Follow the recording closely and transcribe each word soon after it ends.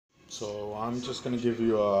So I'm just gonna give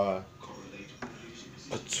you a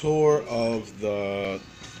tour of the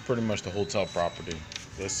pretty much the hotel property.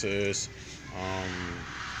 This is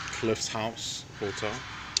Cliff's House Hotel,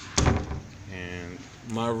 and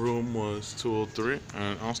my room was 203,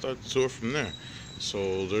 and I'll start the tour from there.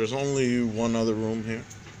 So there's only one other room here,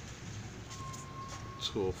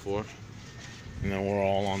 204, and then we're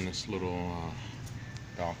all on this little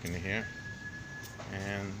balcony here.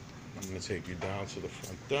 And I'm gonna take you down to the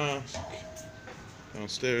front desk.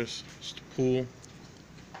 Downstairs is the pool,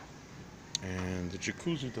 and the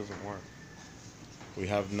jacuzzi doesn't work. We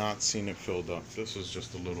have not seen it filled up. This is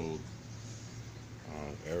just a little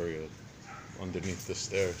area underneath the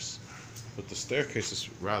stairs, but the staircase is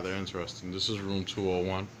rather interesting. This is room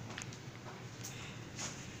 201.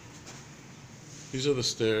 These are the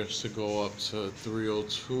stairs to go up to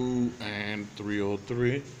 302 and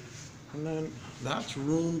 303, and then that's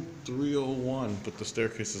room 301, but the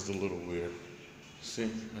staircase is a little weird.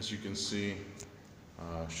 See, as you can see,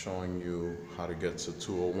 showing you how to get to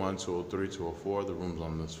 201, 203, 204. The room's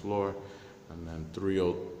on this floor, and then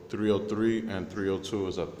 303 and 302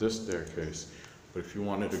 is up this staircase. But if you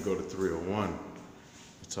wanted to go to 301,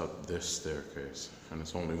 it's up this staircase, and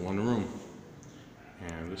it's only one room.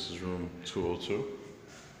 And this is room 202.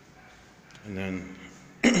 And then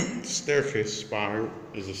the staircase spiral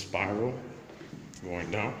is a spiral going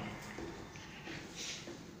down.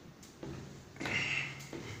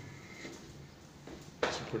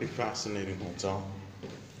 Pretty fascinating hotel.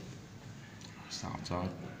 It's outside.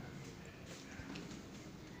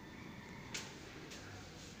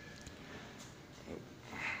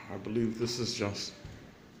 I believe this is a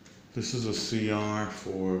CR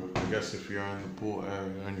for, I guess, if you're in the pool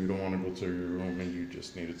area and you don't want to go to your room and you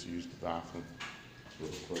just needed to use the bathroom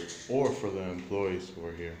real quick, or for the employees who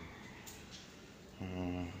are here.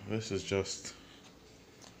 This is just,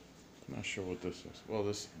 I'm not sure what this is. Well,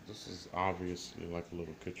 this is obviously like a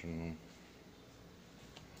little kitchen room.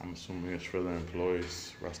 I'm assuming it's for the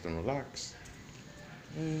employees, rest and relax.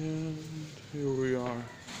 And here we are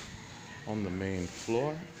on the main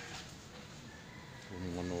floor.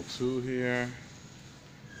 Room 102 here.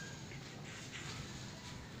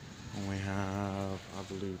 And we have, I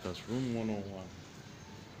believe that's room 101.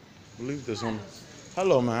 I believe there's only,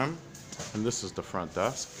 hello ma'am. And this is the front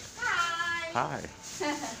desk. Hi.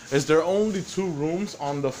 Is there only two rooms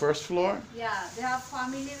on the first floor? Yeah, they have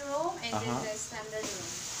family room and then the standard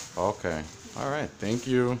room. Okay. All right. Thank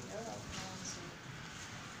you.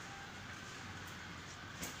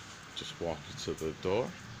 Just walk you to the door.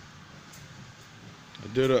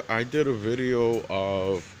 I did a video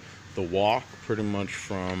of the walk pretty much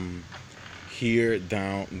from here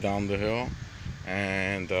down the hill,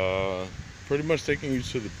 and pretty much taking you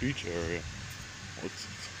to the beach area.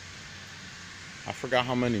 I forgot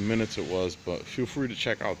how many minutes it was, but feel free to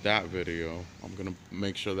check out that video. I'm gonna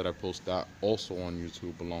make sure that I post that also on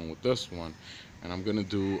YouTube along with this one. And I'm gonna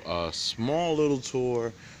do a small little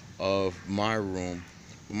tour of my room.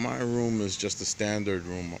 My room is just a standard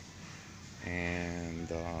room, and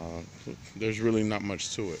there's really not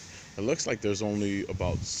much to it. It looks like there's only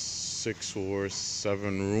about 6 or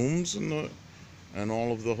 7 rooms in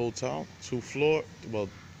all of the hotel.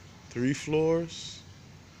 3 floors.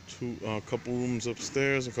 A couple rooms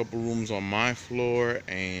upstairs, a couple rooms on my floor,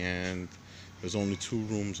 and there's only 2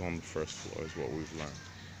 rooms on the first floor is what we've learned.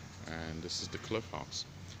 And this is the Cliff House.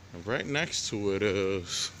 And right next to it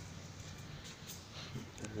is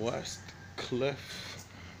West Cliff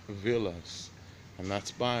Villas, and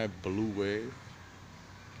that's by Blue Wave.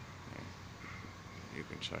 You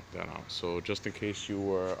can check that out. So just in case you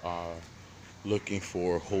were looking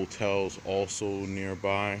for hotels also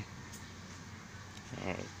nearby,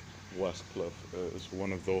 West Cliff is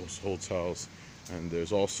one of those hotels, and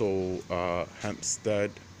there's also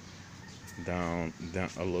Hempstead down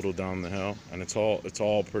a little down the hill, and it's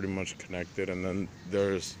all pretty much connected. And then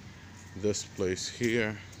there's this place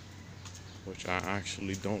here, which I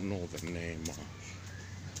actually don't know the name of,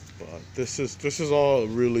 but this is all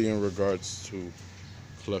really in regards to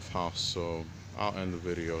Cliff House. So I'll end the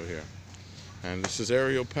video here, and this is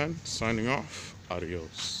Ariel Penn signing off.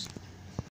 Adios.